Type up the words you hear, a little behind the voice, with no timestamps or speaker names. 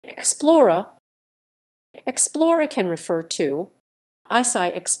Explora. Explora can refer to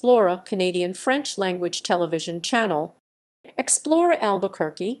Ici Explora, Canadian French language television channel. Explora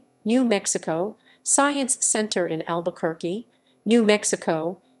Albuquerque, New Mexico, Science Center in Albuquerque, New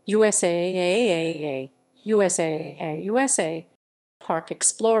Mexico, USA. USA. Parque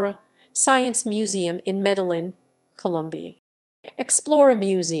Explora, Science Museum in Medellín, Colombia.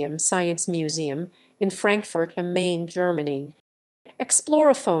 Explora-Museum, Science Museum in Frankfurt am Main, Germany.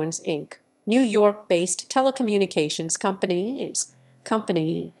 Explora Phones Inc., New York-based telecommunications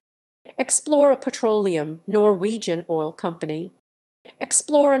company. Explora Petroleum, Norwegian oil company.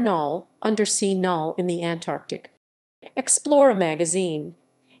 Explora Knoll, undersea knoll in the Antarctic. Explora Magazine,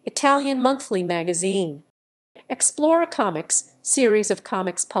 Italian monthly magazine. Explora Comics, series of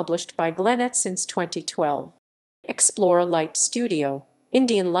comics published by Glénat since 2012. Explora Light Studio,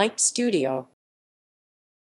 Indian Light Studio.